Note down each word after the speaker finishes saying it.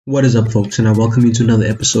What is up, folks, and I welcome you to another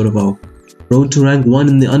episode of our Road to Rank 1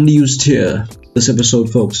 in the Underused tier. This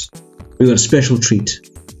episode, folks, we got a special treat.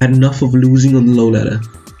 I had enough of losing on the low ladder.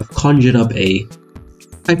 I've conjured up a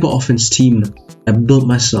hyper offense team I built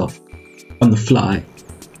myself on the fly.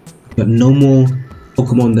 I've got no more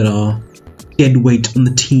Pokemon that are dead weight on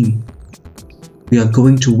the team. We are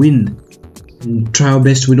going to win and try our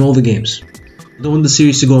best to win all the games. I don't want the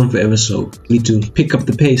series to go on forever, so we need to pick up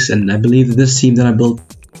the pace, and I believe that this team that I built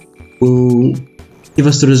will give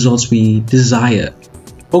us the results we desire.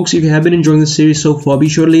 Folks, if you have been enjoying the series so far, be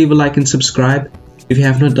sure to leave a like and subscribe if you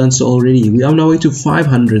have not done so already. We are on our way to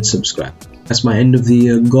 500 subscribers. That's my end of the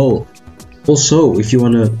year goal. Also, if you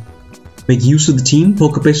want to make use of the team,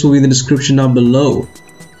 Pokedex will be in the description down below.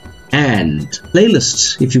 And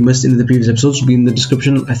playlists, if you missed any of the previous episodes, will be in the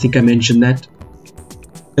description. I think I mentioned that.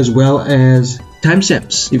 As well as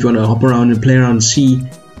timestamps, if you want to hop around and play around and see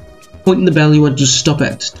point in the bell you want to stop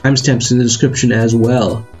at. Timestamps in the description as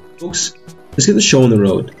well. Folks, let's get the show on the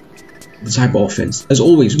road. The type of offense. As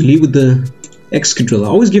always, we lead with the Excadrill. I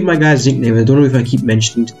always give my guys nicknames. I don't know if I keep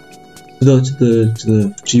mentioning to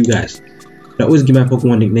you guys. But I always give my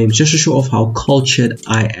Pokemon nicknames just to show off how cultured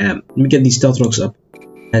I am. Let me get these Stealth Rocks up,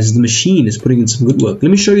 as the machine is putting in some good work. Let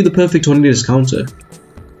me show you the perfect tornadoes counter.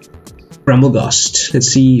 Brambleghast. Let's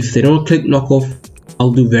see if they don't click knockoff.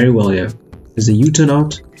 I'll do very well here. There's a U-turn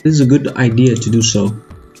out. This is a good idea to do so.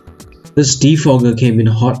 This Defogger came in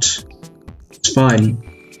hot. It's fine.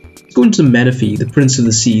 Let's go into Manaphy, the Prince of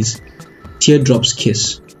the Seas. Teardrop's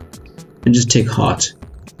Kiss. And just take heart.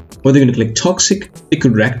 Or they're going to click Toxic. They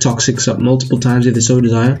could rack Toxics up multiple times if they so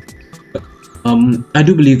desire. But, I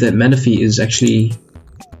do believe that Manaphy is actually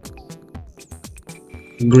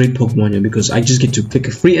a great Pokemon here, because I just get to click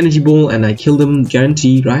a free energy ball and I kill them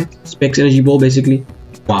guaranteed, right? Specs energy ball basically.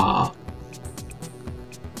 Wow.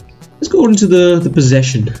 Let's go into the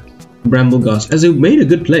possession. Brambleghast, as they made a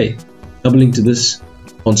good play, doubling to this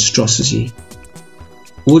monstrosity.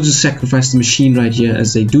 We'll just sacrifice the machine right here,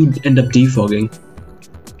 as they do end up defogging.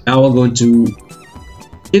 Now we're going to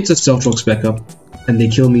get the Stealth Rocks back up, and they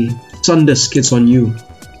kill me. Sundusk, it's on you.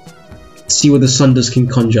 Let's see what the Sundusk can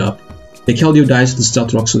conjure up. The Keldeo dies to the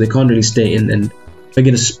Stealth Rock, so they can't really stay in, and if I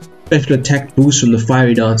get a special attack boost from the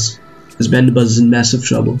Fiery Dance, this Mandibuzz is in massive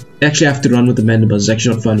trouble. They actually have to run with the Mandibuzz. It's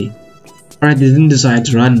actually not funny. Alright, they didn't decide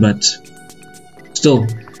to run, but still,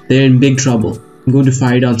 they're in big trouble. I'm going to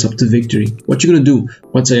Fiery Dance up to victory. What you gonna do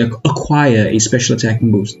once I acquire a special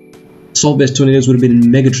attacking boost? Assault Vest Tornadoes would have been in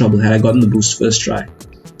mega trouble had I gotten the boost first try.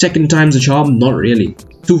 Second time's a charm? Not really.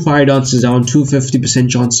 2 Fire Dances down, 2 50%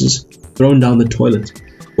 chances, thrown down the toilet.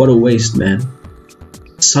 What a waste, man.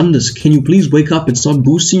 Sundusk, can you please wake up and start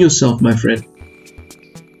boosting yourself, my friend?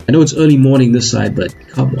 I know it's early morning this side, but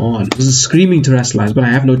come on. This is screaming Terrestrialize, but I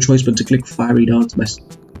have no choice but to click Fiery Dance. Is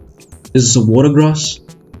this a Water Grass?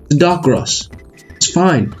 It's a Dark Grass. It's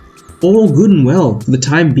fine. All good and well for the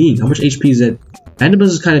time being. How much HP is that? Mandibuzz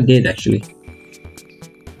is kind of dead, actually.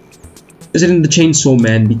 Is it in the Chainsaw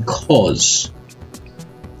Man? Because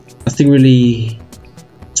nothing really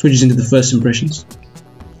switches into the first impressions.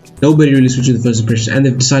 Nobody really switches into the first impressions, and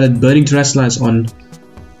they've decided burning Terrestrialize on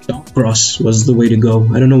Dark Grass was the way to go.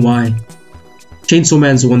 I don't know why. Chainsaw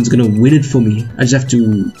Man's the one that's gonna win it for me. I just have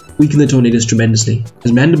to weaken the Tornadoes tremendously,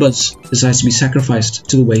 as Mandibuzz decides to be sacrificed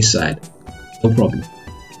to the wayside. No problem.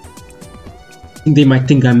 I think they might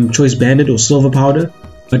think I'm Choice Bandit or Silver Powder,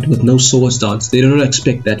 but with no Swords Dance, they don't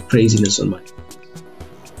expect that craziness on mine.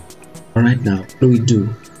 Alright, now, what do we do?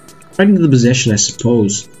 Right into the possession, I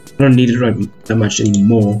suppose. I don't need it right that much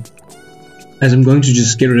anymore, as I'm going to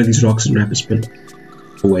just get rid of these rocks and Rapid Spin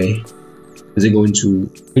away, as they go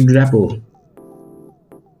into Hydrapple.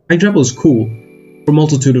 Hydrapple is cool for a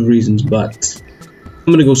multitude of reasons, but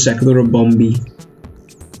I'm gonna go Sakura Bombi,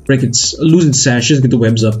 break its, lose its sash, just get the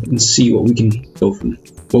webs up and see what we can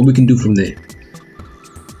do from there.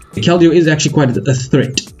 The Keldeo is actually quite a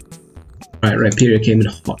threat. Right, Rhyperior came in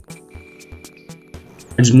hot.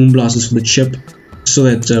 I just Moonblast this for the chip, so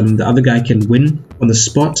that the other guy can win on the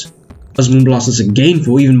spot. As Moonblast this again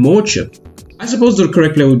for even more chip. I suppose the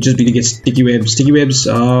correct play would just be to get Sticky Webs. Sticky Webs,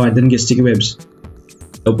 oh, I didn't get Sticky Webs.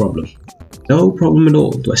 No problem. No problem at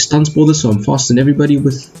all. Do I stun spore this so I'm faster than everybody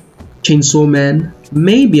with Chainsaw Man?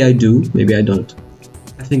 Maybe I do, maybe I don't.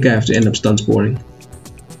 I think I have to end up stun sporing.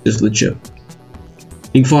 Just for the chip.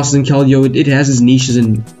 Being faster than Keldeo, it has its niches,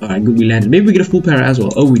 and alright, good, we landed. Maybe we get a full para as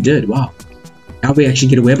well. Oh, we did, wow. Now we actually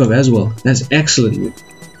get a web up as well. That's excellent.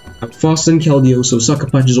 I'm faster than Keldeo, so Sucker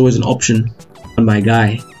Punch is always an option on my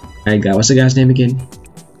guy. Alright, guy, what's the guy's name again?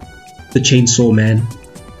 The Chainsaw Man.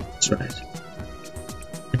 That's right.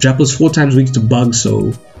 Hydrapple is 4 times weak to bugs,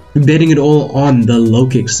 so betting it all on the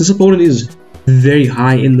Lowkix. This opponent is very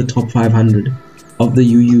high in the top 500 of the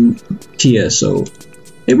UU tier, so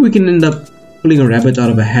maybe we can end up pulling a rabbit out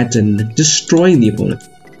of a hat and destroying the opponent.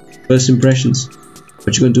 First impressions.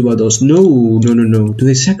 What you gonna do about those? No. Do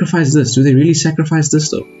they sacrifice this? Do they really sacrifice this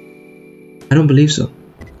though? I don't believe so.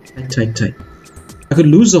 Tight. I could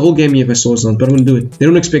lose the whole game here if I Swords Dance, but I'm gonna do it. They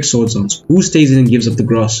don't expect Swords Dance. Who stays in and gives up the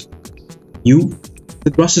grass? You? The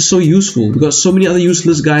grass is so useful. We've got so many other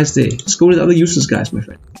useless guys there. Let's go with the other useless guys, my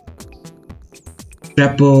friend.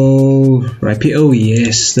 Grapple. Right, oh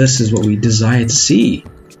yes, this is what we desire to see.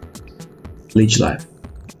 Leech life.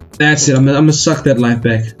 That's it. I'm gonna suck that life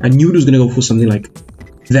back. I knew it was gonna go for something like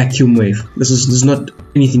Vacuum Wave. This is not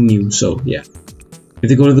anything new, so yeah. If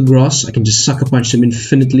they go to the grass, I can just sucker punch them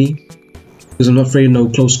infinitely because I'm not afraid of no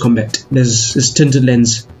close combat. There's this Tinted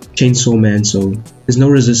Lens Chainsaw Man, so there's no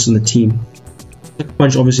resist on the team. Sucker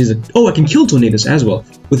punch obviously is a... Oh, I can kill Tornadus as well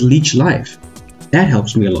with Leech Life. That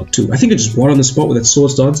helps me a lot too. I think I just brought on the spot with that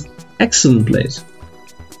Swords Dance. Excellent plays.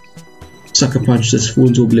 Sucker punch this fool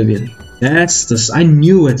into oblivion. That's this. I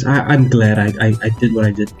knew it. I'm glad I did what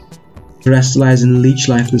I did. Terrestrialize and Leech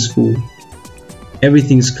Life this fool.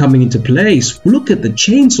 Everything's coming into place. Look at the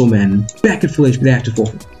Chainsaw Man. Back at full HP. They had to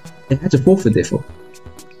forfeit. They had to forfeit, therefore.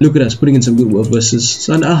 Look at us putting in some good work versus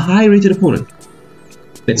a high-rated opponent.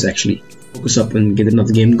 Let's actually focus up and get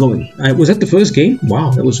another game going. Was that the first game?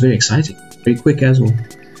 Wow, that was very exciting. Very quick as well.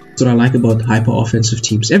 That's what I like about hyper-offensive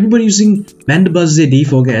teams. Everybody using Mandibuzz,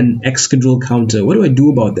 Defog, and Excadrill counter. What do I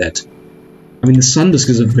do about that? I mean, the Sundisk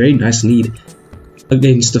is a very nice lead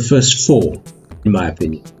against the first 4, in my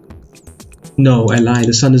opinion. No, I lied.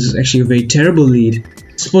 The Sundisk is actually a very terrible lead.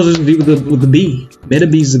 Supposedly with the B. Meta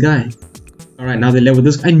B is the guy. Alright, now they led with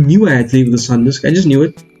this. I knew I had to leave with the Sundisk. I just knew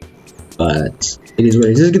it. But it is what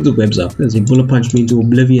it is. Just get the webs up. As he bullet punched me into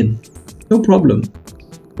oblivion. No problem.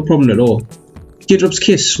 No problem at all. Teardrop's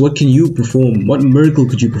Kiss. What can you perform? What miracle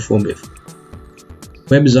could you perform if?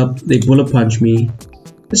 Webs up. They bullet punch me.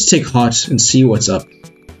 Let's take heart and see what's up.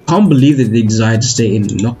 Can't believe that they decided to stay in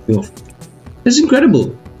and knock me off. That's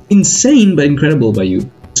incredible. Insane but incredible by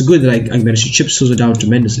you. It's good that I managed to chip Sozo down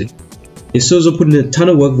tremendously. Yeah, Sozo put in a ton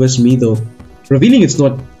of work versus me though. Revealing it's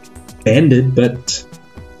not banded, but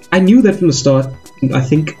I knew that from the start, I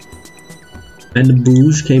think. And the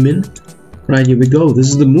Bouge came in. Right, here we go. This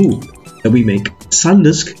is the move that we make.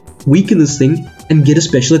 Sundisk, weaken this thing, and get a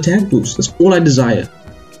special attack boost. That's all I desire.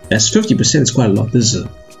 That's 50%, it's quite a lot. This is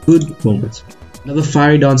a good moment. Another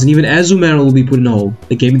Fiery Dance, and even Azumarill will be put in a hole.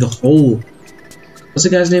 They gave me the whole... What's the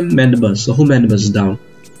guy's name? Mandibuzz. The whole Mandibuzz is down.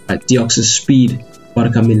 Right, Deoxys Speed about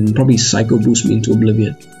to come in and probably Psycho Boost me into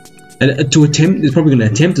oblivion. And to attempt, it's probably going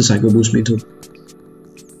to attempt to Psycho Boost me into...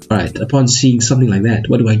 Alright, upon seeing something like that,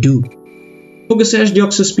 what do I do? Focus Sash,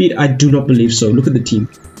 Deoxys Speed? I do not believe so. Look at the team.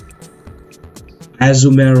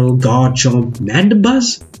 Azumarill, Garchomp,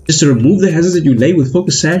 Mandibuzz? Just to remove the hazards that you lay with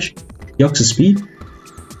Focus Sash, Deoxys Speed?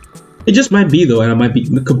 It just might be though, and I might be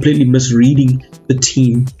completely misreading the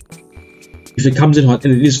team. If it comes in hot,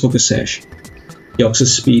 and it is Focus Sash, Deoxys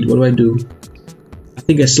Speed, what do I do? I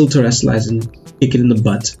think I still Terrestrialize and kick it in the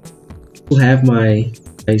butt. Still have my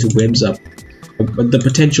webs up, but the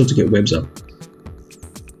potential to get webs up.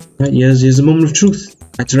 Right, here's a moment of truth.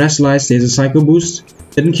 I Terrestrialized, there's a Psycho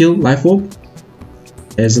Boost, didn't kill, Life Orb.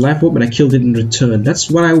 There's a Life Orb, and I killed it in return. That's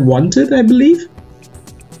what I wanted, I believe?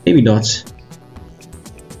 Maybe not.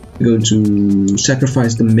 We're going to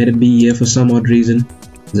sacrifice the Meta B here for some odd reason.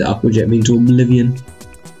 The Aqua Jet me into oblivion.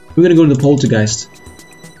 We're gonna go to the Poltergeist.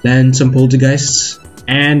 Land some Poltergeists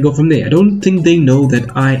and go from there. I don't think they know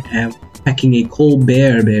that I am packing a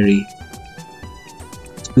Colbert Berry.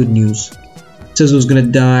 It's good news. Sizzle's gonna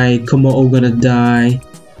die, Komo gonna die,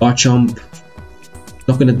 Garchomp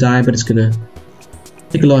not gonna die, but it's gonna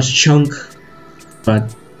take a large chunk.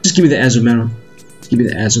 But just give me the Azumarill. Just give me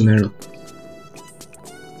the Azumarill.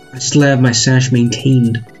 I still have my Sash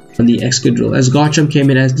maintained on the Excadrill. As Garchomp came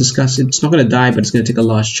in as discussed, it's not going to die, but it's going to take a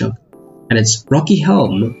large chunk. And it's Rocky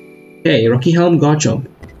Helm. Okay, Rocky Helm, Garchomp.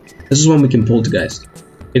 This is one we can Poltergeist.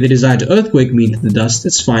 If they decide to Earthquake me into the dust,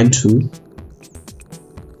 that's fine too.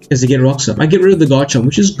 Because they get rocks up. I get rid of the Garchomp,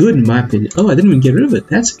 which is good in my opinion. Oh, I didn't even get rid of it.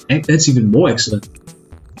 That's even more excellent.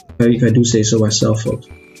 If I do say so myself, folks.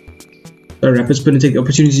 So Rapid Spin to take the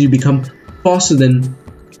opportunity to become faster than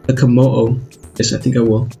the Komo. Yes, I think I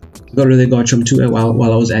will. I got rid of the Garchomp too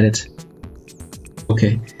while I was at it.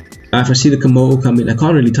 Okay. If I see the Komo come in, I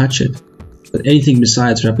can't really touch it. But anything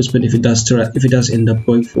besides Rapid Spin, if it does end up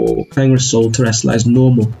going for Clangorous Soul, Terrestrialize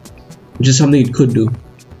Normal, which is something it could do.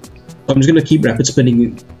 So I'm just gonna keep Rapid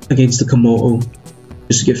Spinning against the Komo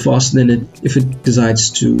just to get faster than it if it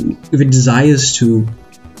desires to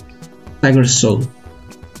Tiger's Soul.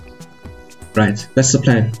 Right, that's the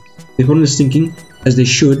plan. The opponent is thinking, as they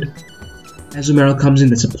should, Azumarill comes in,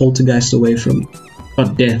 that's a Poltergeist away from,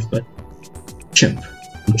 not death, but chip.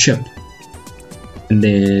 And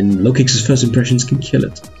then Lokix's first impressions can kill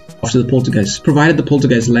it after the Poltergeist. Provided the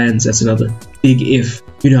Poltergeist lands, that's another big if.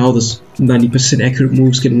 You know how this 90% accurate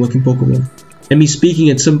moves can work in Pokemon. And me speaking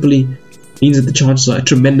it simply means that the chances are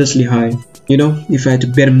tremendously high. You know, if I had to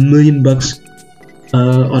bet $1 million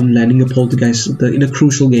on landing a Poltergeist in a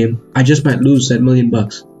crucial game, I just might lose that $1 million,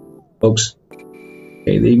 folks.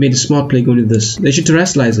 Okay, they made a smart play going to this. They should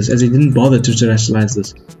terrestrialize this, as they didn't bother to terrestrialize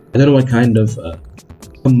this. I don't know what kind of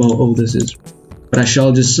Mo this is, but I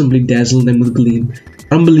shall just simply dazzle them with gleam.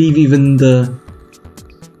 I don't believe even the...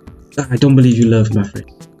 I don't believe you love, my friend.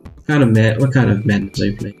 What kind of madness are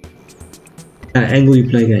you playing? What kind of angle are you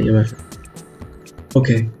playing at, my friend?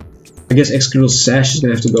 Okay, I guess Excadrill Sash is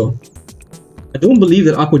gonna have to go. I don't believe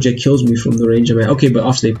that Aqua Jet kills me from the range I'm at. Okay, but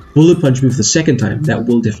after they Bullet Punch me for the second time, that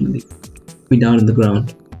will definitely me down in the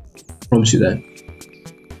ground. I promise you that.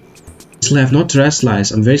 Still have not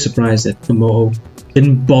terrestrialized. I'm very surprised that Mo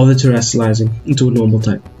didn't bother terrestrializing into a normal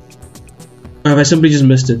type. Or have I simply just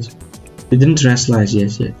missed it? They didn't terrestrialize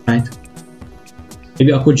yet, right?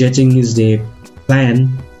 Maybe Aqua Jetting is their plan,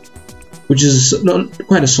 which is not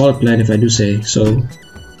quite a solid plan if I do say so.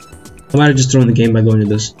 I might have just thrown the game by going to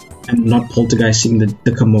this and not poltergeisting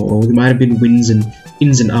the Kamo. There might have been wins and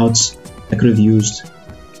ins and outs I could have used.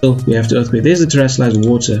 Still, we have to Earthquake. There's the terrestrialized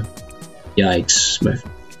water. Yikes, my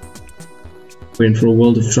friend. We're in for a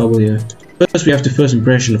world of trouble here. First, we have to first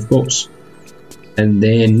impression, of course. And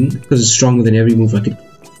then, because it's stronger than every move I could...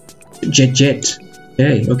 Jet.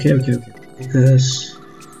 Okay. Because...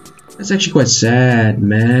 That's actually quite sad,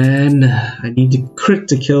 man. I need to crit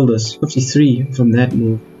to kill this. 53 from that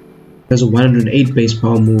move. There's a 108 base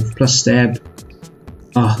power move, plus stab.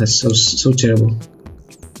 Ah, that's so terrible.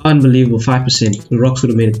 Unbelievable, 5%. The rocks would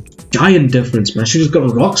have made a giant difference, man. I should have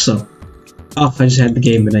got rocks up. Oh, I just had the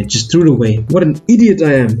game and I just threw it away. What an idiot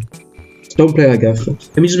I am. Don't play like that, folks.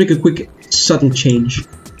 Let me just make a quick, subtle change.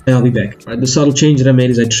 And I'll be back. Alright, the subtle change that I made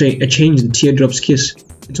is I changed the Teardrop's Kiss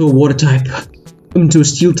into a water type. Into a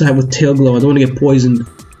steel type with Tail Glow. I don't want to get poisoned,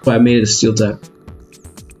 but I made it a steel type.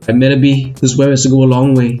 I Metaby, this weapon has to go a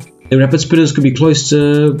long way. The Rapid Spinners could be close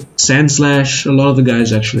to Sand Slash, a lot of the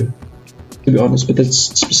guys actually, to be honest, but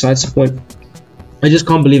that's besides the point. I just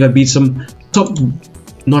can't believe I beat some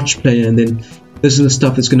top-notch player and then this is the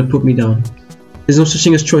stuff that's going to put me down. There's no such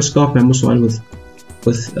thing as Choice Scarf, man. Most fine with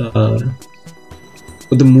the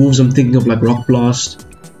moves I'm thinking of, like Rock Blast,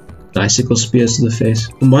 Icicle Spears to the face.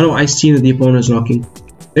 The Mono Ice Team that the opponent is rocking,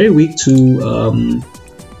 very weak to, I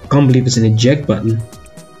can't believe it's an eject button.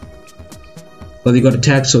 But they got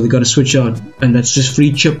attack, so they got to switch out, and that's just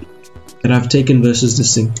free chip that I've taken versus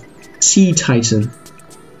this thing. Sea Titan.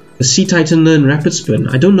 The Sea Titan learned Rapid Spin.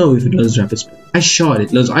 I don't know if it learns Rapid Spin. Ice Shot.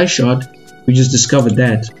 It learns Ice Shot. We just discovered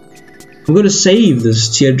that. I'm going to save this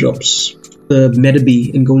Teardrops, the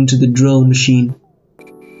Metaby, and go into the drill machine.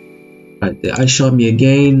 Right, the Ice Shot me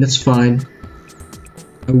again. That's fine.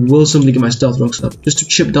 I will simply get my Stealth Rocks up just to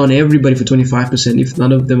chip down everybody for 25% if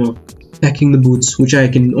none of them are packing the boots, which I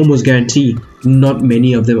can almost guarantee not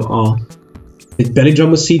many of them are. With Belly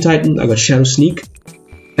Drum with Sea Titan, I got Shadow Sneak,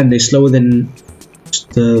 and they're slower than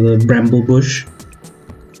the Bramble Bush.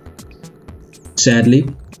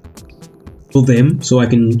 Sadly, for them, so I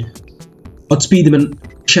can outspeed them and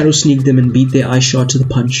Shadow Sneak them and beat their Ice Shot to the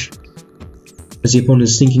punch. As the opponent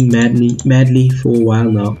is thinking madly for a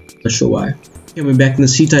while now, not sure why. Okay, we're back, and the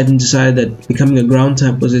Sea Titan decided that becoming a ground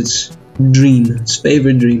type was its dream, its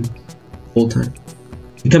favorite dream. All time.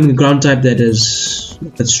 Becoming a ground type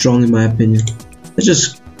that's strong in my opinion. Let's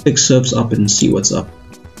just pick Surfs up and see what's up.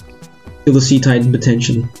 Kill the Sea Titan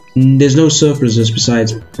potentially. There's no Surf resist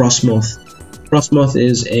besides Frostmoth. Frostmoth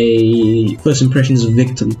is a first impressions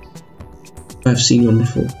victim. I've seen one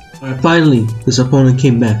before. Alright, finally, this opponent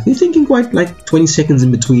came back. They're thinking quite like 20 seconds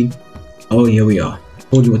in between. Oh, here we are. I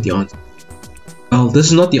told you what the answer. Well, this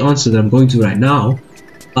is not the answer that I'm going to right now,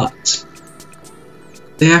 but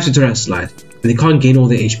they have to terrestrialize. They can't gain all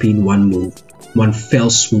their HP in one move, one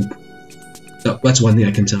fell swoop. So that's one thing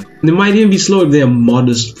I can tell. And they might even be slow if they are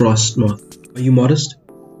modest Frostmoth. Are you modest?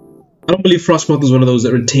 I don't believe Frostmoth is one of those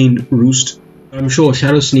that retained Roost. I'm sure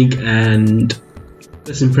Shadow Sneak and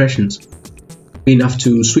First Impressions be enough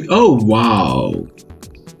to sweep. Oh wow!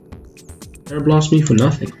 Terra Blast me for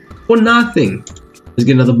nothing. For nothing! Let's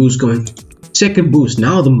get another boost going. Second boost.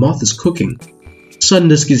 Now the moth is cooking.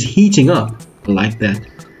 Sundisk is heating up. I like that.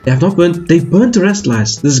 They have not burnt. They've burnt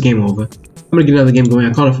terrestrialized. This is game over. I'm gonna get another game going.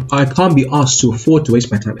 I can't be asked to afford to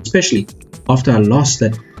waste my time, especially after I lost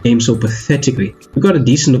that game so pathetically. We got a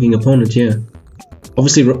decent looking opponent here.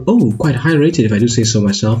 Obviously, oh, quite high rated if I do say so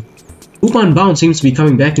myself. Pokémon Bound seems to be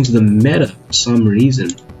coming back into the meta for some reason.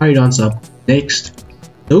 Fire Dance up. Next.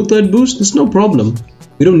 No third boost? That's no problem.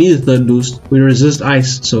 We don't need a third boost. We resist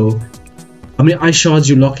ice, so... How many ice shards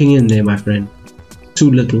you locking in there, my friend?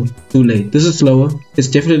 Too little. Too late. This is slower. It's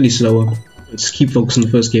definitely slower. Let's keep focusing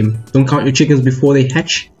on the first game. Don't count your chickens before they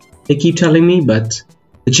hatch. They keep telling me, but...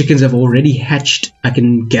 The chickens have already hatched. I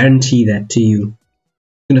can guarantee that to you.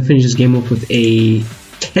 I'm gonna finish this game off with a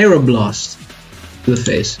Terror Blast to the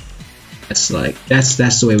face. That's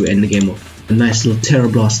the way we end the game off. A nice little Terror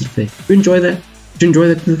Blast to the face. You enjoy that? Did you enjoy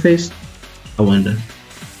that to the face? I wonder.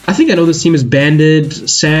 I think I know this team is Banded,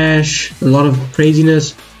 Sash, a lot of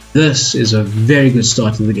craziness. This is a very good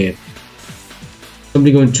start to the game.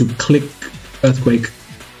 Somebody going to click Earthquake.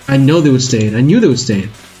 I know they would stay in. I knew they would stay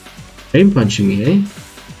in. Rain punching me, eh?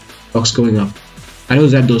 Rocks going up. I know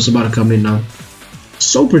Zapdos is about to come in now.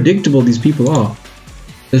 So predictable these people are.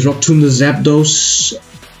 There's Rock Tomb the Zapdos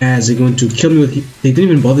as they're going to kill me with... They didn't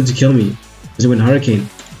even bother to kill me as they went Hurricane.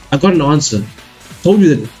 I got an answer. I told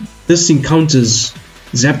you that this encounters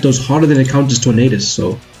Zapdos harder than it counters Tornadus,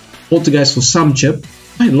 so Poltergeist for some chip.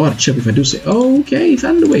 Quite a lot of chip if I do say. Okay,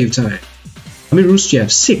 Thunderwave time. How many roosts do you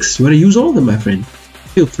have? 6. You want to use all of them, my friend?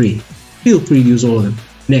 Feel free. Feel free to use all of them.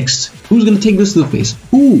 Next. Who's going to take this to the face?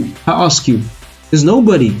 Who? I ask you. There's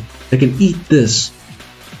nobody that can eat this.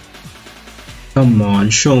 Come on,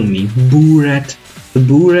 show me. Boorat. The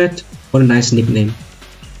Boorat. What a nice nickname.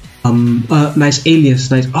 Nice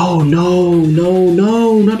alias. Nice. Oh,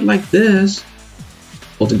 no, not like this.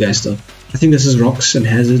 Poltergeist stuff. I think this is rocks and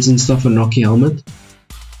hazards and stuff and Rocky Helmet.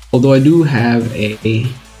 Although I do have a...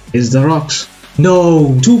 Is the rocks?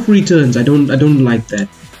 No, 2 free turns. I don't like that.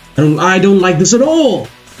 I don't like this at all.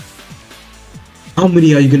 How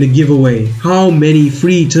many are you gonna give away? How many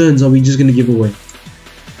free turns are we just gonna give away?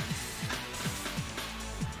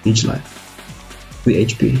 Each life. The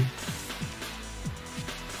HP.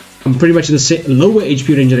 I'm pretty much in the same lower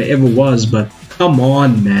HP range that I ever was, but come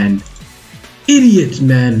on, man. Idiot,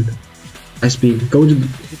 man. High speed. Go to the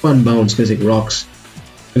fun bounce. Gonna take rocks.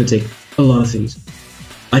 Gonna take a lot of things.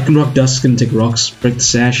 Lycanroc Dust gonna take rocks. Break the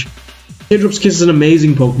Sash. Teardrop's Kiss is an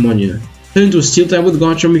amazing Pokemon here. Turn into a Steel type with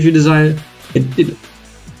Garchomp if you desire. I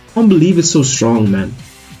can't believe it's so strong, man.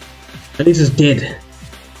 At least it's dead.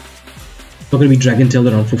 Not gonna be Dragon Tailed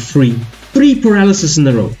around for free. 3 paralysis in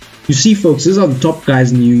a row. You see, folks, these are the top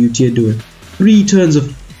guys in the UU tier doing 3 turns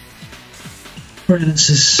of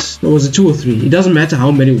paralysis. Or was it 2 or 3? It doesn't matter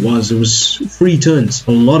how many it was. It was 3 turns.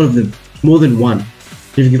 A lot of them. More than 1.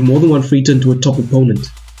 If you give more than 1 free turn to a top opponent,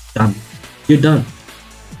 done. You're done.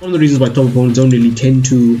 One of the reasons why top opponents don't really tend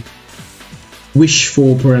to wish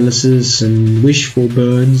for paralysis and wish for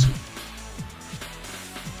burns.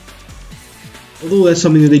 Although that's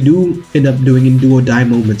something that they do end up doing in do or die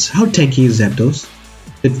moments. How tanky is Zapdos?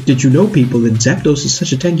 Did you know, people, that Zapdos is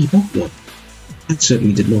such a tanky Pokemon? I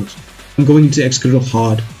certainly did not. I'm going into Excadrill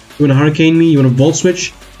hard. You wanna Hurricane me? You wanna Volt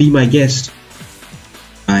Switch? Be my guest.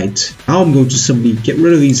 Right. Now I'm going to simply get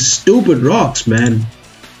rid of these stupid rocks, man. Am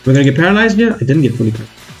I gonna get paralyzed here? I didn't get fully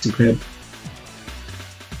paralyzed. It's incredible.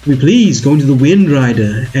 Can we please go into the Wind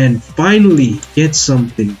Rider and finally get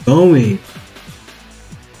something going?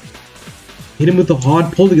 Hit him with the hard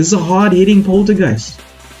Poltergeist. This is a hard hitting Poltergeist.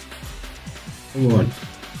 Come on.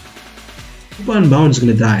 Pokémon Bound is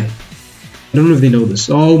gonna die. I don't know if they know this.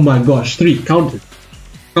 Oh my gosh. 3. Count it.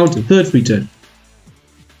 Count it. 3rd free turn.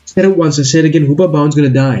 Said it once. I said it again. Hoopa Bound's gonna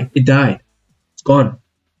die. It died. It's gone.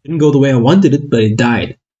 Didn't go the way I wanted it, but it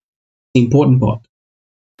died. The important part.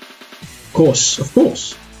 Of course. I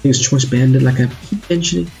think it's Choice Banded, like I keep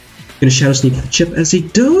mentioning. Gonna Shadow Sneak the chip as they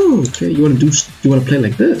do. Okay, you wanna play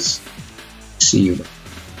like this? See you.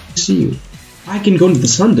 See you. I can go into the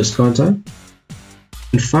Sundust, can't I?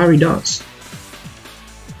 And Fiery Darts.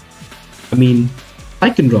 I mean,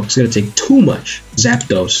 Lycanroc's gonna take too much.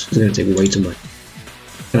 Zapdos is gonna take way too much.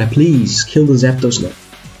 Can I please kill the Zapdos now?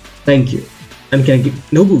 Thank you. And can I get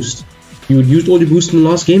no boost? You would use all your boost in the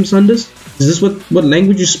last game, Sundust? Is this what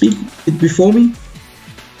language you speak before me?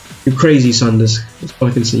 You crazy, Sundust. That's all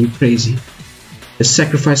I can say. You crazy. They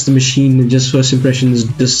sacrificed the machine and just first impression is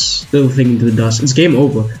this little thing into the dust. It's game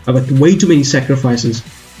over. I've got way too many sacrifices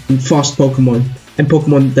in fast Pokemon and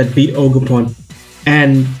Pokemon that beat Ogerpon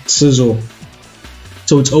and Scizor.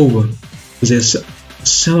 So it's over. There's a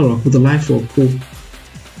Celerock with a Life Orb. Cool.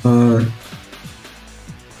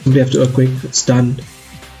 We have to Earthquake. It's done.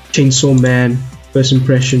 Chainsaw Man. First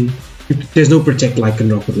impression. There's no Protect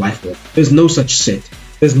Lycanroc with Life Orb. There's no such set.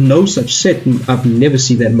 There's no such set. I've never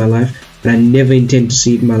seen that in my life, and I never intend to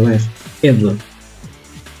see it in my life ever.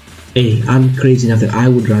 Hey, I'm crazy enough that I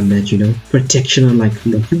would run that, you know. Protection on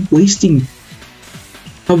Lycanroc. You're wasting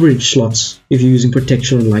coverage slots if you're using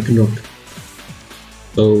protection on Lycanroc.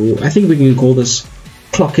 So I think we can call this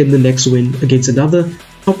clock in the next win against another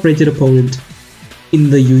top-rated opponent in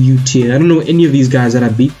the UU tier. I don't know any of these guys that I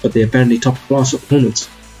beat, but they're apparently top-class opponents.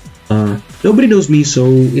 Nobody knows me, so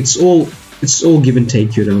it's all give and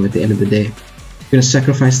take, you know. At the end of the day, I'm gonna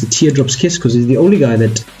sacrifice the Teardrop's Kiss because he's the only guy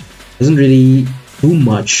that doesn't really do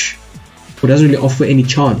much, or doesn't really offer any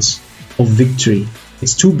chance of victory.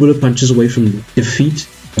 It's 2 bullet punches away from defeat,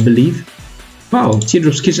 I believe. Wow,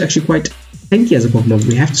 Teardrop's Kiss is actually quite tanky as a Pokemon.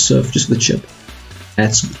 We have to surf just for the chip.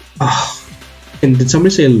 That's and did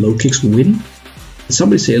somebody say a Lokix win? Did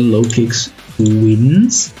somebody say a Lokix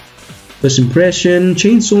wins? First impression,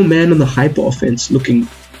 Chainsaw Man on the hyper offense, looking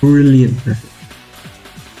brilliant.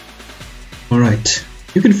 Alright,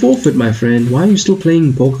 you can forfeit, my friend. Why are you still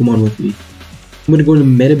playing Pokemon with me? I'm gonna go into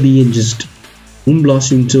Meta B and just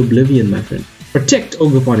Moonblast you into oblivion, my friend. Protect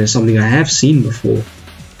Ogerpon is something I have seen before.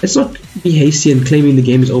 Let's not be hasty and claiming the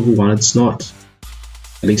game is over one. It's not.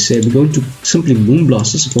 That being said, we're going to simply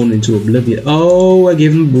Moonblast this opponent into oblivion. Oh, I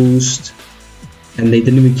gave him a boost. And they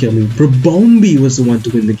didn't even kill me. Brambleghast was the one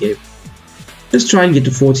to win the game. Let's try and get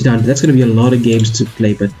to 49. That's going to be a lot of games to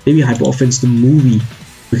play, but maybe Hyper Offense the movie.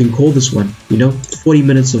 We can call this one, you know? 40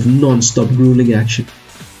 minutes of non-stop grueling action.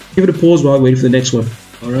 Give it a pause while I wait for the next one.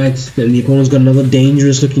 Alright, and the opponent's got another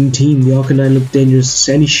dangerous looking team. The Arcanine look dangerous.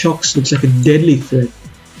 Sandy Shocks looks like a deadly threat.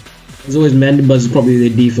 As always, Mandibuzz is probably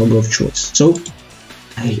their default go of choice. So,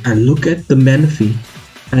 I look at the Manaphy,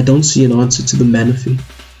 and I don't see an answer to the Manaphy.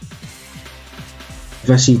 If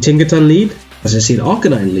I see Tinkerton lead, as I see an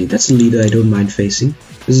Arcanine lead, that's a leader I don't mind facing.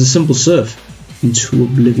 This is a simple surf into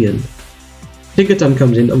oblivion. Tinkerton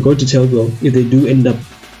comes in, I'm going to Tail Glow. If they do end up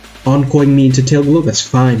encoring me into Tail Glow, that's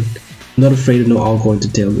fine. I'm not afraid of no encore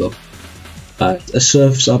into Tail Glow. But a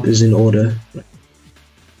surf's up is in order.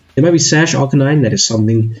 There might be Sash Arcanine, that is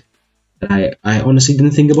something that I honestly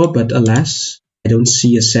didn't think about, but alas, I don't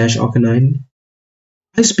see a Sash Arcanine.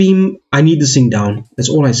 Ice Beam, I need this thing down. That's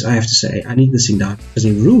all I have to say. I need this thing down. Because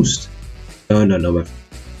they roost. No.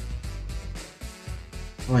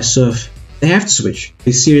 Oh, I surf. They have to switch.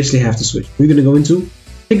 They seriously have to switch. We're gonna go into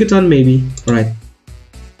Tinkerton, maybe. Alright.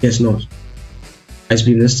 Guess not. Ice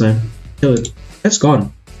Beam this time. Kill it. That's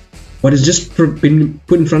gone. What has just been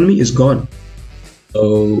put in front of me is gone.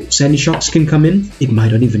 So Sandy Shocks can come in. It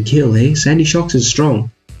might not even kill, eh? Sandy Shocks is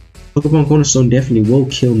strong. Pokemon Cornerstone definitely will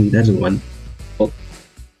kill me. That's one. Oh.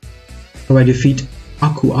 How do I defeat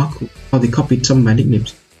Aku? Oh, they copied some of my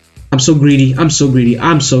nicknames. I'm so greedy. I'm so greedy.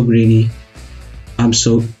 I'm so greedy. I'm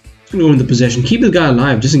so... I'm gonna go into possession. Keep this guy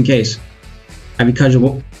alive just in case. Abikaja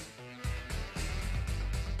will...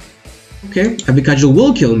 Okay, Abikaja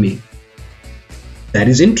will kill me. That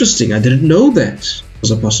is interesting. I didn't know that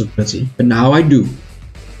was a possibility, but now I do.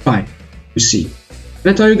 Fine, we see.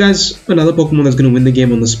 Can I tell you guys another Pokemon that's gonna win the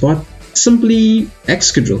game on the spot? Simply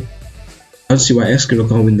Excadrill. I don't see why Excadrill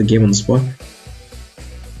can't win the game on the spot.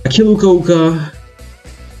 I kill Uka.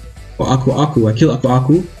 Or Aku. I kill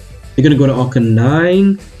Aku. They're gonna go to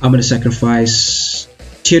Arcanine. I'm gonna sacrifice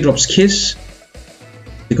Teardrop's Kiss.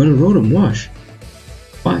 They're gonna Rotom Wash.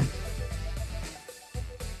 Why?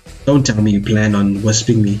 Don't tell me you plan on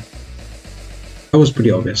wisping me. That was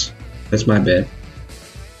pretty obvious. That's my bad.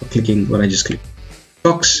 For clicking what I just clicked.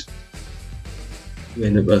 Shocks. You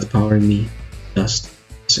end up earth powering me. Dust.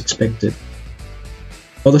 As expected.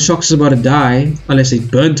 Well, the Shocks is about to die unless they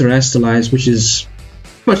burn Terastallize, which is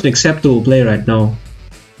pretty much an acceptable play right now.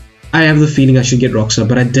 I have the feeling I should get Roxa,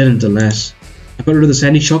 but I didn't, alas. I got rid of the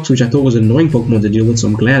Sandy Shocks, which I thought was an annoying Pokemon to deal with, so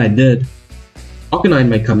I'm glad I did. Arcanine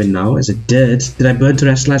might come in now, as it did. Did I burn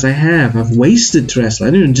Terastallize? I have. I've wasted Terastallize.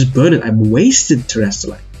 I didn't just burn it, I've wasted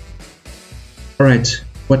Terastallize. Alright,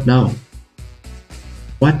 what now?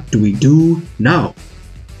 What do we do now?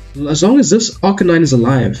 As long as this Arcanine is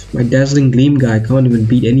alive, my Dazzling Gleam guy can't even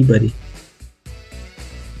beat anybody.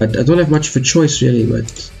 But I don't have much of a choice really,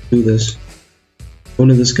 but do this. Go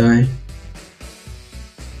to this guy.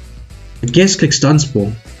 I guess click Stun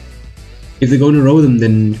Spore. If they're going to Rotom,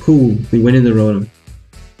 then cool, we win in the Rotom.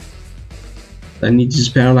 I need to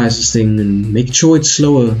just paralyze this thing and make sure it's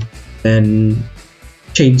slower than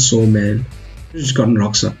Chainsaw Man. I've just gotten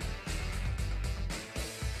rocks up.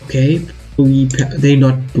 Okay, they're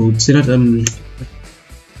not boots, they're not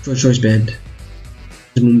choice band.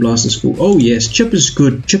 Moonblast is cool. Oh yes, Chip is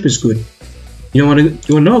good. Chip is good. You wanna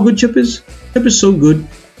know how good Chip is? Chip is so good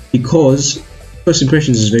because first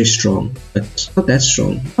impressions is very strong, but not that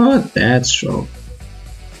strong. Not that strong.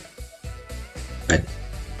 Right.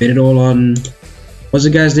 Made it all on, what's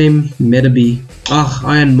the guy's name? Meta B. Ah,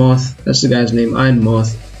 Iron Moth. That's the guy's name, Iron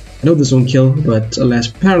Moth. I know this won't kill, but alas,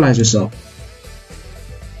 paralyze yourself.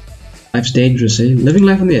 Life's dangerous, eh? Living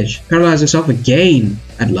life on the edge. Paralyze yourself again.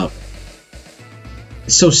 I'd love.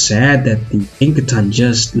 It's so sad that the Pinkerton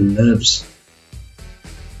just lives.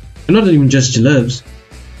 Not even just lives.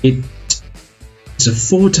 It's a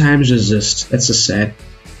 4 times resist. That's so sad.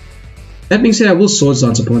 That being said, I will Swords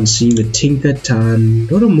Dance upon seeing the Tinkerton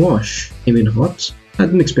Rotom Wash came in hot. I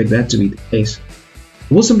didn't expect that to be the case.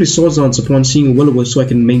 I will simply Swords Dance upon seeing a Will-O-Wisp so I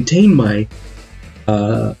can maintain my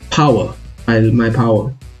power. My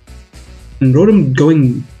power. And Rotom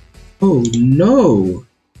going... Oh no!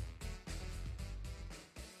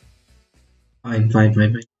 Fine.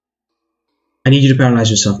 I need you to paralyze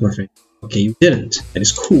yourself, my friend. Okay, you didn't. That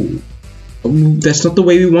is cool. That's not the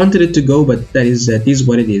way we wanted it to go, but that is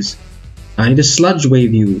what it is. I need a Sludge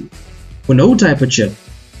Wave you for no type of chip.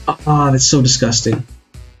 Ah, that's so disgusting.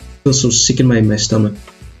 I feel so sick in my stomach.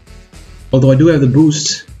 Although I do have the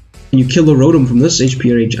boost. Can you kill the Rotom from this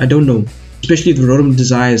HP range? I don't know. Especially if the Rotom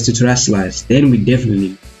desires to Terrestrialize. Then we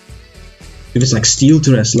definitely. If it's like Steel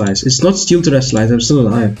Terrestrialize. It's not Steel Terrestrialize. I'm still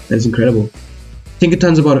alive. That is incredible.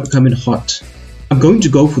 Tinkerton's about to come in hot. I'm going to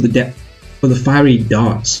go for the Fiery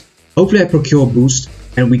Darts. Hopefully I procure a boost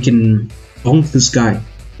and we can bonk this guy. And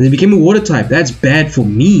they became a Water type. That's bad for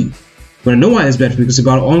me. But I know why it's bad for me because they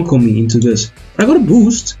got to Encore me into this. But I got a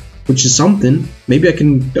boost, which is something. Maybe I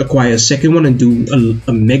can acquire a second one and do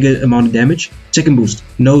a mega amount of damage. Second boost.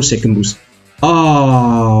 No second boost.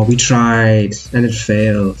 Oh, we tried and it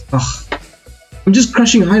failed. Ugh. I'm just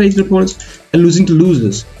crushing high-rated opponents and losing to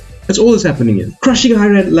losers. That's all that's happening here. Crushing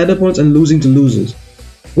high-rated opponents and losing to losers.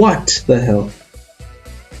 What the hell?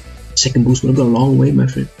 Second boost would have gone a long way, my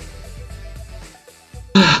friend.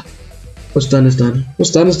 What's done is done.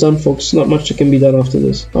 What's done is done, folks. Not much that can be done after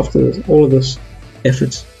this. After all of this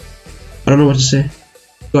effort. I don't know what to say.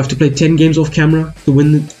 Do I have to play 10 games off camera to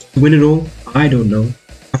win it all? I don't know.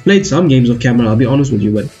 I've played some games off camera, I'll be honest with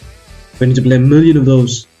you, but I need to play a million of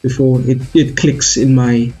those before it clicks in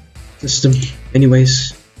my system.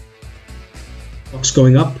 Anyways. Rocks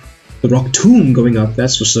going up. The Rock Tomb going up,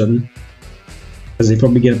 that's for certain. As they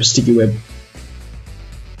probably get up a Sticky Web.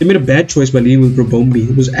 They made a bad choice by leading with Brambleghast.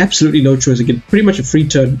 It was absolutely no choice. They get pretty much a free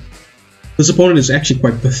turn. This opponent is actually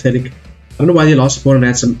quite pathetic. I don't know why the last opponent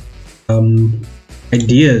had some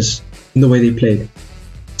ideas in the way they played.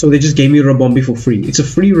 So they just gave me a Brambleghast for free. It's a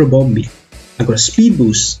free Brambleghast. I got a speed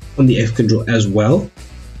boost on the F control as well.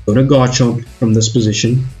 Got a Garchomp from this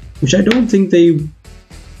position, which I don't think they...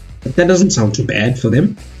 That doesn't sound too bad for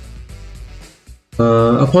them.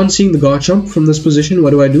 Upon seeing the Garchomp from this position,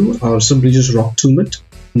 what do? I'll simply just Rock Tomb it.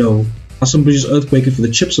 No, I'll simply just Earthquake it for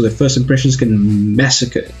the chip so their first impressions can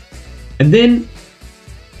massacre it. And then,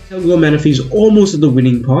 Helgo Manaphy is almost at the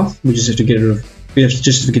winning path. We just have to get rid of... We have to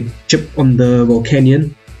just get chip on the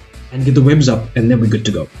Volcanion and get the webs up, and then we're good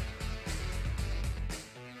to go.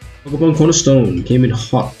 Pokemon Cornerstone came in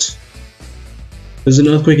hot. There's an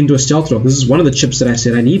Earthquake into a Stealth Rock. This is one of the chips that I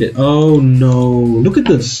said I needed. Oh no, look at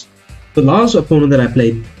this. The last opponent that I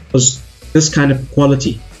played was this kind of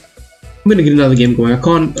quality. I'm gonna get another game going. I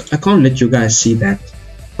can't let you guys see that.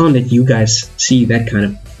 I can't let you guys see that kind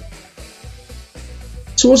of...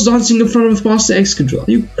 Swords dancing in front of Master X control.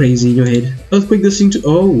 Are you crazy in your head? Earthquake this thing to...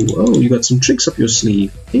 Oh, you got some tricks up your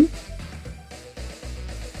sleeve. Okay?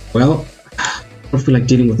 Well, I don't feel like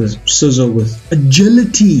dealing with this Scizor with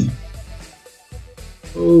agility.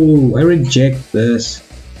 Oh, I reject this.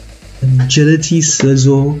 Agility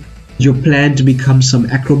Scizor. Your plan to become some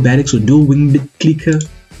acrobatics or dual wing beat clicker?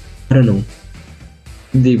 I don't know.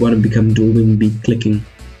 They want to become dual wing beat clicking.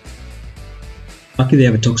 Lucky they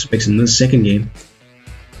have a Toxapex in this second game.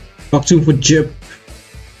 Rock Tomb for chip.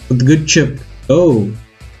 For the good chip. Oh,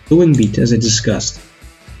 dual wing beat as I discussed.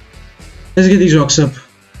 Let's get these rocks up.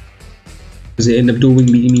 Because they end up dual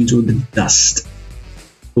wing beating into the dust.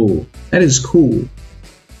 Oh, that is cool.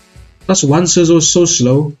 Plus one Scizor is so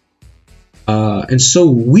slow. And so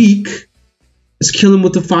weak. Let's kill him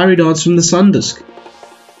with the Fiery Darts from the Sundisk.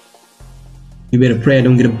 You better pray I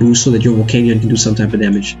don't get a boost so that your Volcanion can do some type of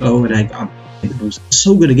damage. Oh, and I get the boost. I'm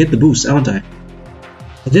so gonna get the boost, aren't I?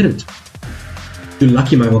 I didn't. You're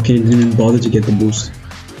lucky my Volcanion didn't even bother to get the boost.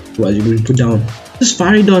 Otherwise you're going to put down. This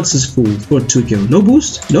Fiery Darts is full for a 2-kill. No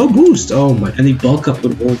boost? No boost! Oh my, and they bulk up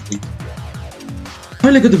with all things.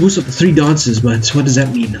 Finally got the boost of the 3 dances, but what does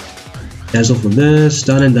that mean? Dazzle from this,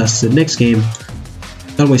 done and dusted. Next game.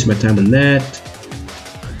 Don't waste my time on that.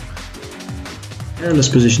 Perilous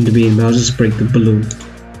position to be in, but I'll just break the balloon.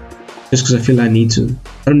 Just because I feel I need to.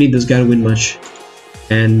 I don't need this guy to win much.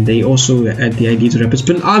 And they also add the idea to rapid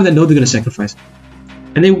spin. Ah, I know they're going to sacrifice.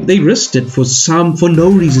 And they risked it for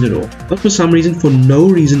no reason at all. Not for some reason, for no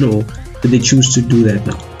reason at all did they choose to do that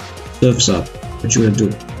now. Surf's up. What you gonna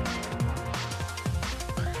do?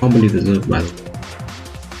 I can't believe the surf, by the way.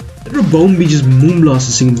 Let a bone be just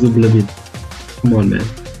moonblasting into oblivion. Come on, man.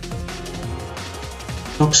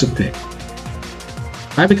 Toxapex.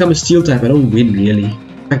 If I become a steel type, I don't win really.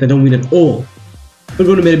 In fact, I don't win at all. I'm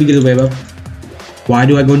going to Meta B to get the web up. Why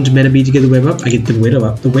do I go into Meta B to get the web up? I get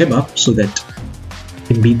the web up so that I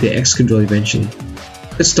can beat the X control eventually.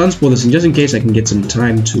 Let's stun spore this, and just in case I can get some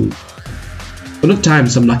time to, well, not time,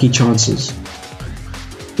 some lucky chances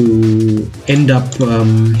to end up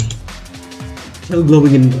tail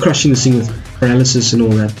glowing and crushing this thing with paralysis and all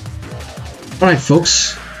that. Alright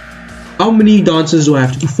folks, how many dances do I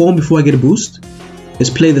have to perform before I get a boost? Let's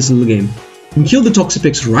play this little game. You can kill the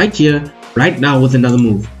Toxapex right here, right now with another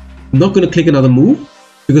move. I'm not going to click another move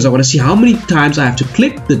because I want to see how many times I have to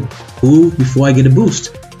click the move before I get a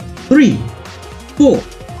boost. 3, 4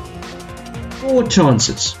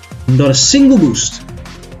 chances. Not a single boost.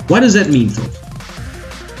 What does that mean, folks?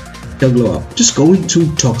 They'll glow up. Just go into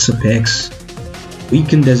Toxapex.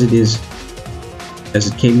 Weakened as it is. As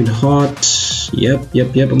it came in hot. Yep.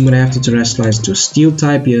 I'm going to have to terrestrialize into a steel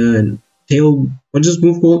type here and tail. What's this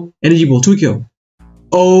move called? Energy ball. 2Q.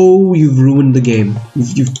 Oh, you've ruined the game.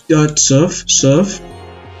 You've surf.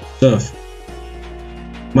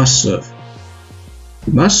 Must surf.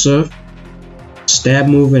 Stab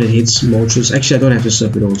move and it hits Moltres. Actually, I don't have to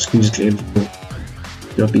surf at all. Just can just clear it.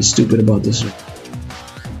 Not be stupid about this.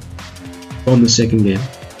 On the second game.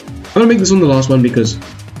 I'm gonna make this one the last one because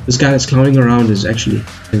this guy that's clowning around is actually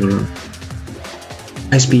clowning around.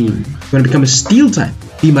 Ice Beam. I'm gonna become a steel type.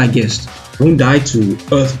 Be my guest. I won't die to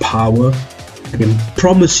Earth Power. I can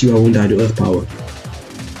promise you I won't die to Earth Power.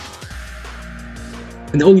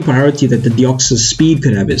 And the only priority that the Deoxys speed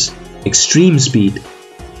could have is extreme speed,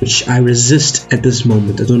 which I resist at this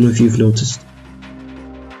moment. I don't know if you've noticed.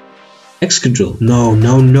 Excadrill. No.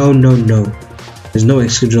 There's no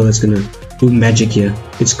Excadrill that's gonna do magic here.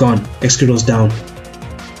 It's gone. Excadrill's down.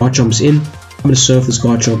 Garchomp's in. I'm gonna surf this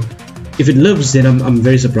Garchomp. If it lives, then I'm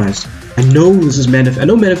very surprised. I know this is Manaphy. I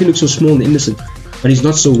know Manaphy looks so small and innocent, but he's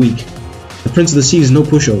not so weak. The Prince of the Sea is no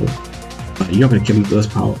pushover. But you're not gonna kill me with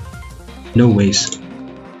Earth Power. No ways.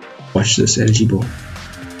 Watch this energy ball.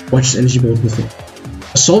 Watch this energy ball with it.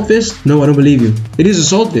 Assault Vest? No, I don't believe you. It is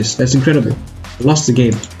Assault Vest. That's incredible. I lost the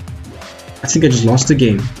game. I think I just lost the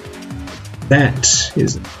game. That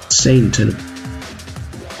is an insane turn of,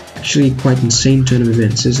 actually quite insane turn of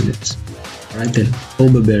events, isn't it? Alright then,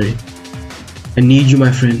 Bulbaberry. I need you,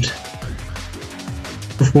 my friend.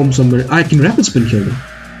 Perform somewhere. I can Rapid Spin kill them.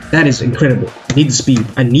 That is incredible. I need the speed.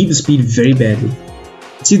 I need the speed very badly.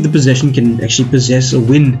 Let's see if the possession can actually possess a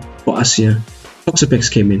win for us here. Toxapex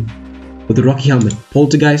came in with the Rocky Helmet.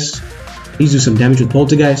 Poltergeist. Please do some damage with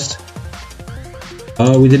Poltergeist.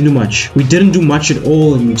 We didn't do much. We didn't do much at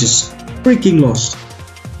all and we just freaking lost.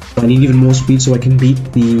 I need even more speed so I can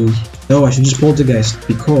beat the... No, I should just Poltergeist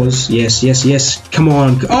because... Yes. Come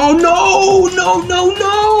on. Oh, no!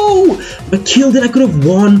 I killed it. I could have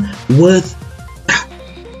won with...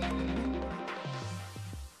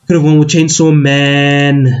 Could have won with Chainsaw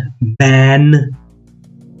Man.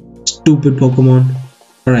 Stupid Pokemon.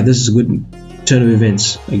 Alright, this is a good turn of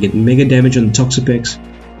events. I get mega damage on the Toxapex.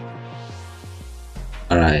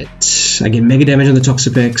 Alright, I get mega damage on the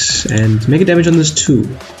Toxapex and mega damage on this too.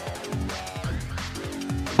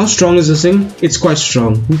 How strong is this thing? It's quite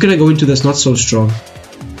strong. Who can I go into this not so strong?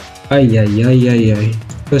 Ay.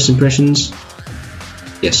 First impressions.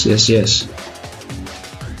 Yes.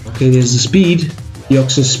 Okay, there's the speed.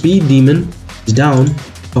 Deoxys Speed Demon is down.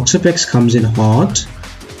 Toxapex comes in hard.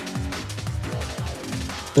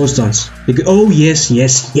 Close dance. Oh, yes.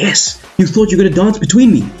 You thought you were gonna dance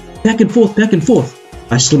between me. Back and forth.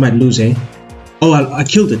 I still might lose, eh? Oh, I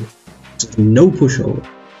killed it. No pushover.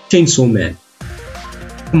 Chainsaw Man.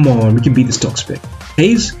 Come on, we can beat this Toxapex.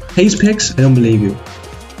 Haze Pex? I don't believe you.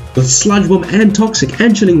 With Sludge Bomb and Toxic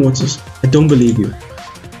and Chilling Waters, I don't believe you.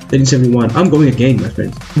 1371. I'm going again, my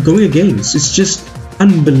friend. I'm going again. It's just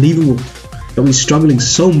unbelievable. Got me struggling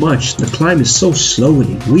so much. The climb is so slow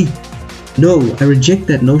and weak. No, I reject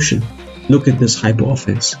that notion. Look at this hyper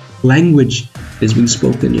offense. Language is being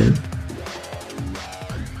spoken here.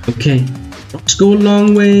 Okay, rocks go a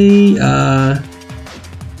long way,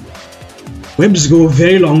 webs go a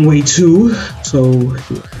very long way too, so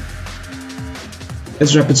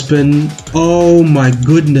let's Rapid Spin. Oh my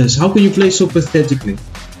goodness, how can you play so pathetically?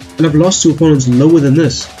 And I've lost to opponents lower than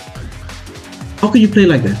this. How can you play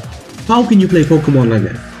like that? How can you play Pokemon like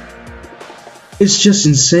that? It's just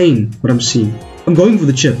insane what I'm seeing. I'm going for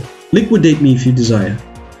the chip. Liquidate me if you desire.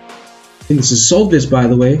 think this is Solvis, by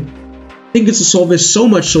the way. I think it's a Solvis so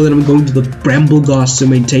much so that I'm going to the Brambleghast to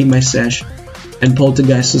maintain my sash. And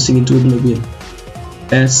Poltergeist into oblivion.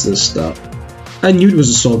 That's the stuff. I knew it was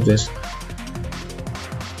a Solvis.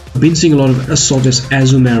 I've been seeing a lot of Solvis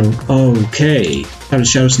Azumarill. Okay. Time to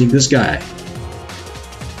Shadow Sneak this guy.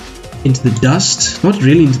 Into the dust. Not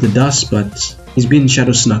really into the dust, but he's been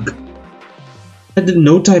Shadow Snuck. I did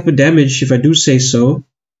no type of damage, if I do say so.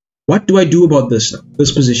 What do I do about this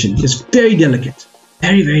position? It's very delicate.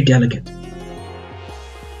 Very, very delicate.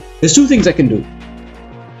 There's two things I can do.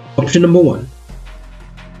 Option number one.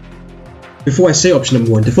 Before I say option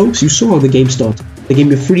number one, the folks, you saw how the game started. They gave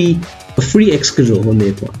me a free Excadrill on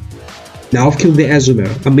their part. Now I've killed their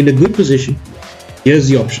Azumarill. I'm in a good position. Here's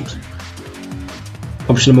the options.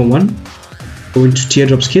 Option number one, go into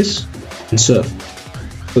Teardrop's Kiss and Surf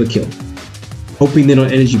for the kill. Hoping they're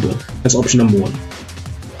not Energy Ball. That's option number one.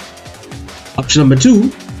 Option number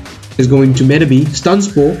two is going to Meta B, Stun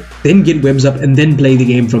Spore, then get Webs up and then play the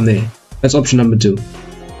game from there. That's option number two.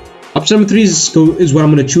 Option number three is what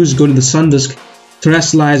I'm going to choose. Go to the Sundisk,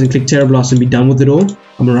 Terrasilize and click Terra Blast and be done with it all. I'm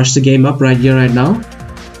going to rush the game up right here, right now.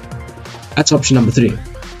 That's option number three.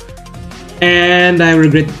 And I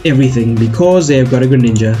regret everything because they've got a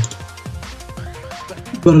Greninja.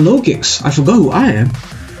 I've got a Lowkix. I forgot who I am.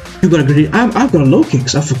 You've got a Greninja. I've got a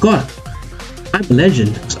Lowkix. I forgot. I'm a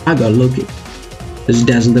legend. I got a Lokix. Just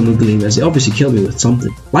dazzle them with gleam as they obviously kill me with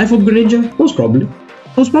something. Life Orb Greninja? Most probably.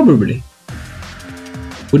 Most probably.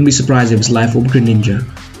 Wouldn't be surprised if it's Life Orb Greninja.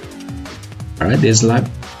 Alright, there's Life.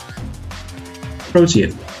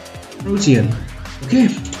 Protean. Okay.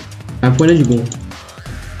 Time for Energy Ball.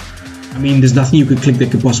 I mean, there's nothing you could click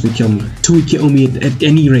that could possibly kill me. 2 would kill me at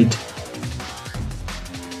any rate.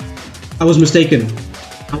 I was mistaken.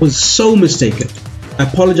 I was so mistaken. I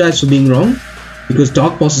apologize for being wrong, because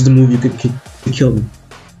Dark Pulse is the move you could kill me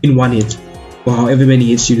in one hit, or however many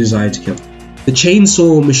hits you desire to kill. The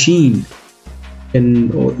Chainsaw Machine,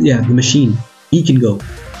 the machine, he can go.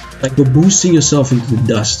 Like we're boosting yourself into the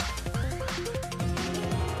dust.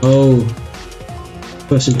 Oh,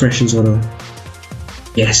 first impressions auto.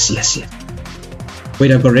 Yes.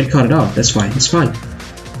 Wait, I've got red carded out. That's fine. It's fine.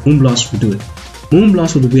 Moonblast will do it.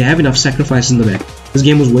 Moonblast will do it. We have enough sacrifices in the back. This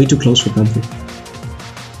game was way too close for comfort.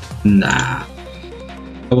 Nah.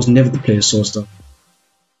 I was never the player Soul Star.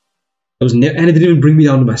 I was never, and it didn't even bring me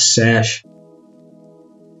down to my sash.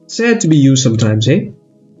 Sad to be used sometimes, eh?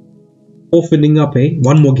 Orphaning up, eh?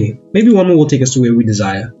 One more game. Maybe one more will take us to where we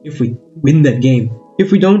desire. If we win that game.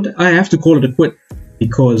 If we don't, I have to call it a quit.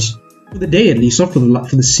 Because, for the day at least, not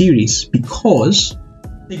for the series. Because,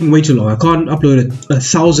 it's taking way too long. I can't upload a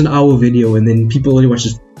 1,000-hour video and then people only watch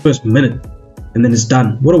the first minute. And then it's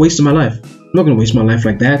done. What a waste of my life. I'm not going to waste my life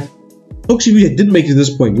like that. Folks, if you did make it to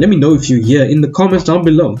this point, let me know if you're here in the comments down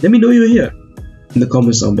below. Let me know you're here in the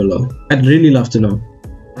comments down below. I'd really love to know.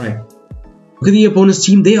 Right. Look at the opponent's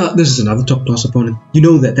team. This is another top class opponent. You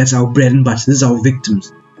know that. That's our bread and butter. This is our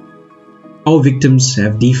victims. Our victims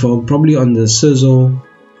have defog, probably on the Sizzle.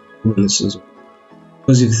 Because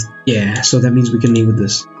so that means we can leave with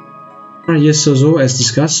this. Alright, yes, Sizzle, as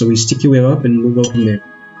discussed. So we stick your web up and we'll go from there.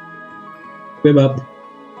 Web up.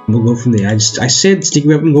 We'll go from there. I said stick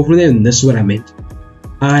your web and go from there, and this is what I meant.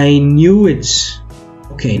 I knew it.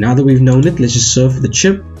 Okay, now that we've known it, let's just surf the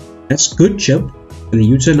chip. That's good chip. And the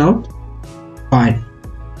U-turn out. Fine.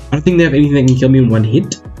 I don't think they have anything that can kill me in one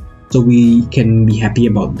hit. So we can be happy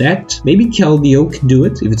about that. Maybe Keldeo can do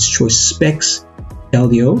it if it's choice specs.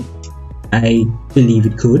 Keldeo. I believe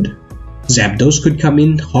it could. Zapdos could come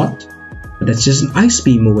in hot. But that's just an Ice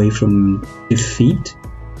Beam away from defeat.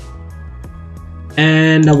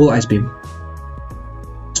 And I will Ice Beam.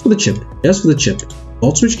 Just for the chip. Just for the chip.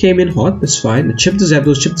 Volt Switch came in hot. That's fine. The chip to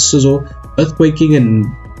Zapdos, chip to Sizzle. Earthquaking and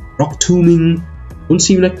Rock Tombing. Don't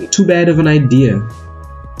seem like too bad of an idea.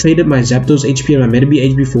 Traded my Zapdos HP and my Meta B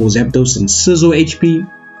HP for Zapdos and Sizzle HP.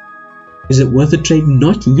 Is it worth a trade?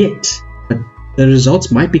 Not yet. But the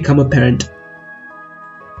results might become apparent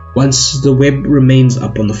once the web remains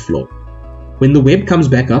up on the floor. When the web comes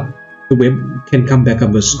back up, the web can come back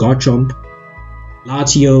up as Garchomp,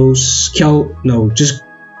 Latios, just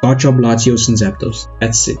Garchomp, Latios, and Zapdos.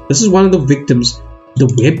 That's it. This is one of the victims the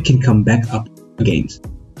web can come back up against.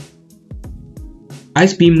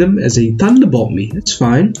 Ice Beam them as they Thunderbolt me. That's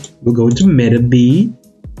fine. We'll go into Meta B,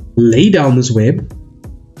 lay down this web.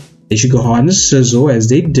 They should go hard on the Sizzle as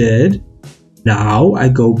they did. Now I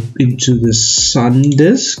go into the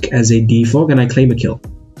Sundisk as a defog and I claim a kill.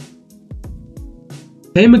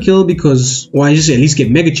 Claim a kill because, well, I just at least get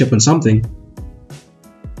Mega Chip on something.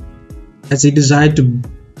 As they decide to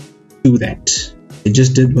do that. They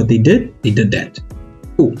just did what they did. They did that.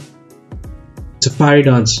 Cool. It's a Fiery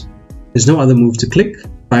Dance. There's no other move to click.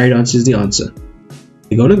 Fiery Dance is the answer.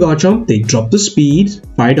 They go to Garchomp, they drop the speed.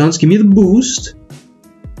 Fiery Dance, give me the boost.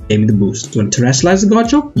 Gave me the boost. Do you want to terrestrialize the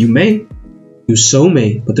Garchomp? You may. You so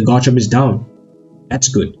may, but the Garchomp is down. That's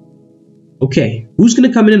good. Okay, who's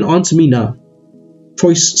gonna come in and answer me now?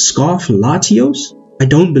 Choice Scarf Latios? I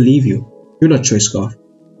don't believe you. You're not Choice Scarf.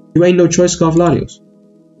 You ain't no Choice Scarf Latios.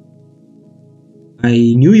 I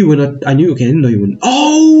knew you were not. Okay, I didn't know you wouldn't.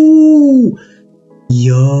 Oh!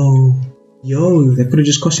 Yo, that could have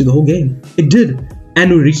just cost you the whole game. It did. And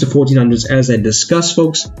we reached the 1400s as I discussed,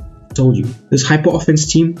 folks. I told you, this hyper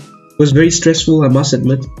offense team was very stressful, I must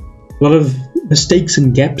admit. A lot of mistakes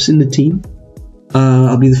and gaps in the team.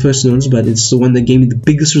 I'll be the first to notice, but it's the one that gave me the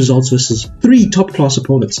biggest results versus 3 top class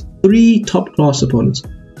opponents. 3 top class opponents.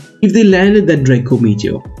 If they landed that Draco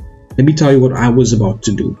Meteor, let me tell you what I was about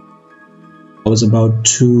to do. I was about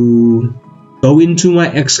to go into my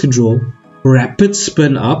Excadrill, rapid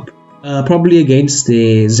spin up, probably against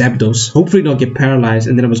the Zapdos, hopefully not get paralyzed,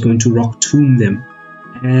 and then I was going to Rock Tomb them.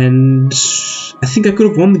 And I think I could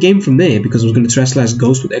have won the game from there because I was going to terrestrialize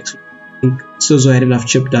Ghost with X. I think Suzo had enough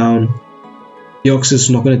chip down. Deoxys was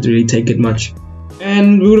not going to really take it much.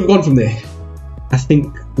 And we would have gone from there. I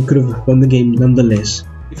think we could have won the game nonetheless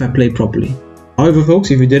if I played properly. However, folks,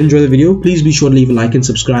 if you did enjoy the video, please be sure to leave a like and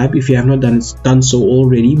subscribe. If you have not done so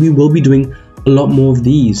already, we will be doing a lot more of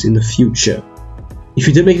these in the future. If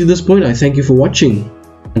you did make it to this point, I thank you for watching.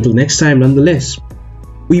 Until next time, nonetheless,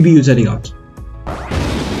 we be you setting out.